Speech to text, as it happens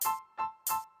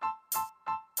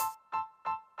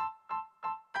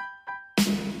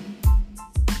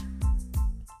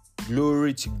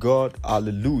Glory to God.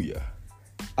 Hallelujah.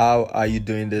 How are you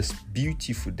doing this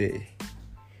beautiful day?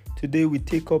 Today we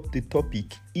take up the topic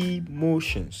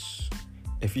emotions.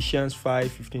 Ephesians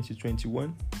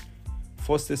 5:15-21,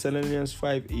 1 Thessalonians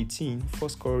 5:18, 1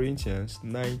 Corinthians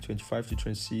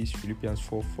 9:25-26, Philippians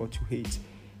 4:4-8.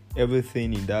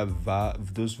 Everything in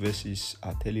those verses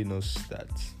are telling us that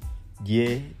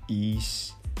there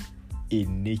is a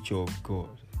nature of God.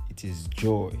 It is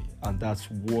joy, and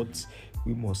that's what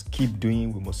we must keep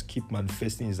doing. We must keep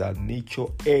manifesting is our nature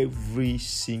every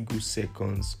single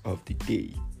seconds of the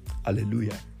day.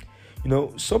 Hallelujah.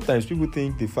 Sometimes people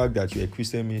think the fact that you're a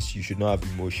Christian means you should not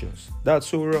have emotions. That's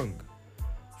so wrong.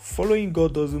 Following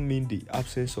God doesn't mean the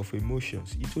absence of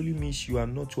emotions. It only means you are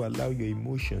not to allow your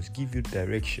emotions give you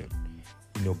direction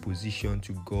in opposition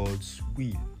to God's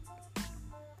will.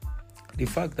 The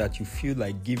fact that you feel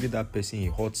like giving that person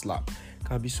a hot slap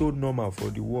can be so normal for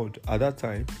the world at that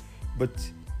time, but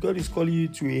God is calling you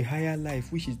to a higher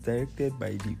life which is directed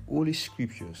by the Holy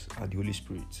Scriptures and the Holy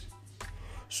Spirit.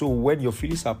 So when your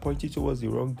feelings are pointing towards the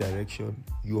wrong direction,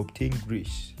 you obtain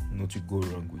grace not to go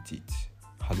wrong with it.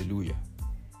 Hallelujah.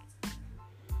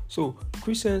 So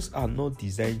Christians are not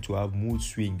designed to have mood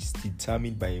swings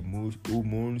determined by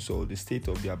hormones or the state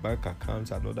of their bank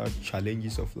accounts and other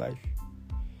challenges of life.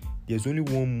 There's only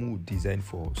one mood designed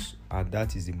for us, and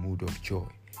that is the mood of joy.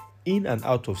 In and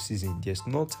out of season, there's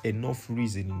not enough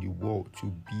reason in the world to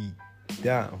be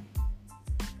down.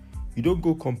 You don't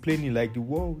go complaining like the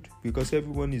world because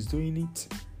everyone is doing it.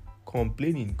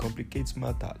 Complaining complicates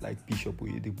matter, like Bishop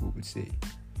Oyedepo would say.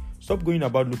 Stop going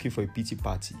about looking for a pity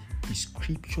party. Be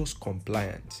scriptures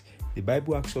compliant. The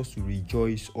Bible asks us to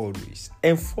rejoice always.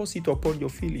 Enforce it upon your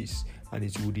feelings, and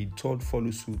it will in turn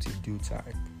follow suit in due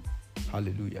time.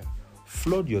 Hallelujah.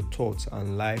 Flood your thoughts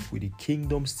and life with the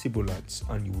kingdom stimulants,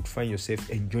 and you would find yourself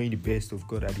enjoying the best of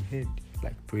God at the end,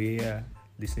 like prayer,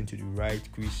 listening to the right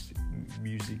Christian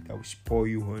music that will spur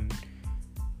you on,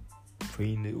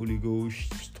 praying the Holy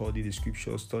Ghost, study the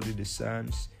scriptures, study the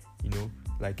Psalms,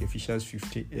 like Ephesians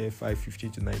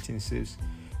 5:15-19 says.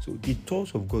 So the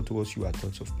thoughts of God towards you are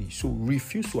thoughts of peace. So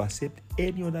refuse to accept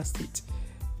any other state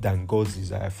than God's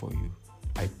desire for you.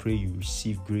 I pray you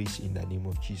receive grace in the name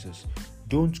of Jesus.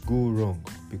 Don't go wrong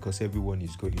because everyone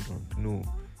is going wrong. No,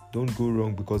 don't go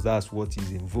wrong because that's what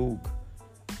is in vogue.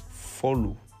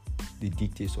 Follow the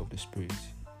dictates of the Spirit.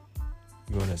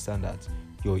 You understand that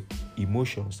your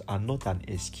emotions are not an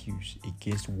excuse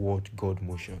against what God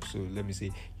motions. So let me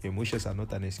say, your emotions are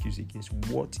not an excuse against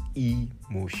what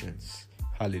emotions.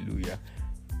 Hallelujah.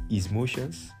 His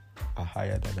emotions are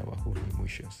higher than our own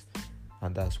emotions.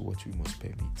 And that's what we must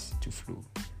permit to flow.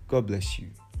 God bless you.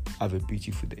 Have a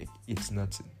beautiful day. It's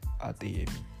nothing at the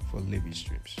for Living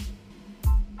Streams.